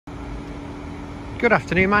Good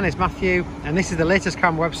afternoon, my name is Matthew and this is the latest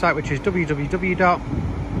car on the website, which is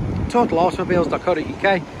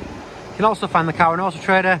www.totalautomobiles.co.uk. You can also find the car on Auto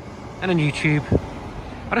Trader and on YouTube.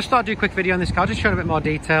 I just thought I'd do a quick video on this car, just showing a bit more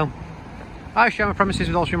detail. I share my premises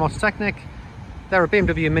with Austrian Motor Technic. They're a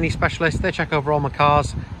BMW Mini specialist. They check over all my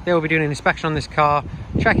cars. They will be doing an inspection on this car,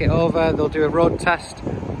 check it over, they'll do a road test,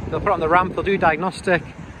 they'll put it on the ramp, they'll do diagnostic.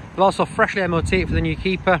 They'll also freshly MOT it for the new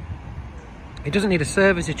keeper. It doesn't need a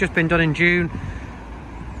service, it's just been done in June.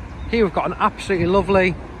 Here we've got an absolutely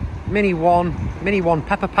lovely Mini 1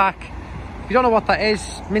 pepper pack. If you don't know what that is,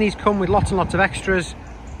 Minis come with lots and lots of extras.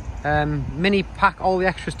 Mini pack all the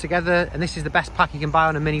extras together, and this is the best pack you can buy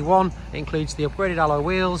on a Mini 1. It includes the upgraded alloy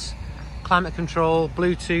wheels, climate control,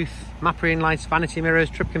 Bluetooth, map reading lights, vanity mirrors,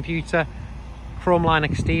 trip computer, chrome line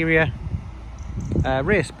exterior,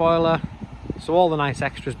 rear spoiler, so all the nice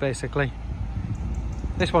extras basically.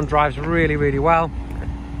 This one drives really, really well.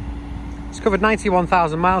 It's covered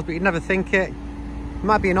 91,000 miles, but you'd never think it.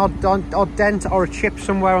 Might be an odd dent or a chip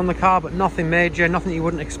somewhere on the car, but nothing major, nothing you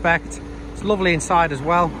wouldn't expect. It's lovely inside as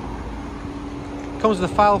well. Comes with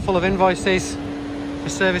a file full of invoices for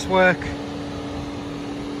service work.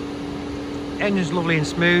 Engine's lovely and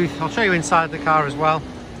smooth. I'll show you inside the car as well.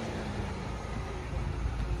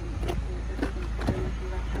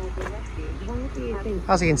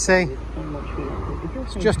 As you can see,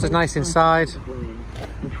 it's just as nice inside.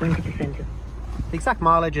 The exact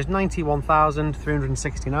mileage is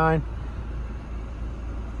 91,369.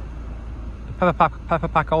 The pepper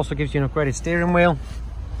pack also gives you an upgraded steering wheel.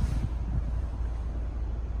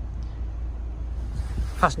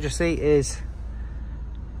 Passenger seat is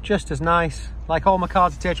just as nice. Like all my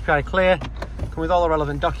cars, it's HPI clear. Come with all the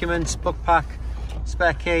relevant documents, book pack,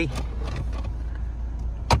 spare key.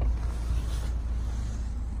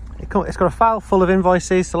 It's got a file full of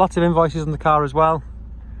invoices, so lots of invoices on the car as well.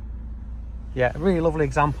 Yeah, a really lovely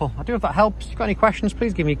example. I do hope that helps. If you've got any questions,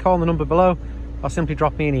 please give me a call on the number below or simply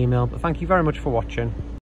drop me an email. But thank you very much for watching.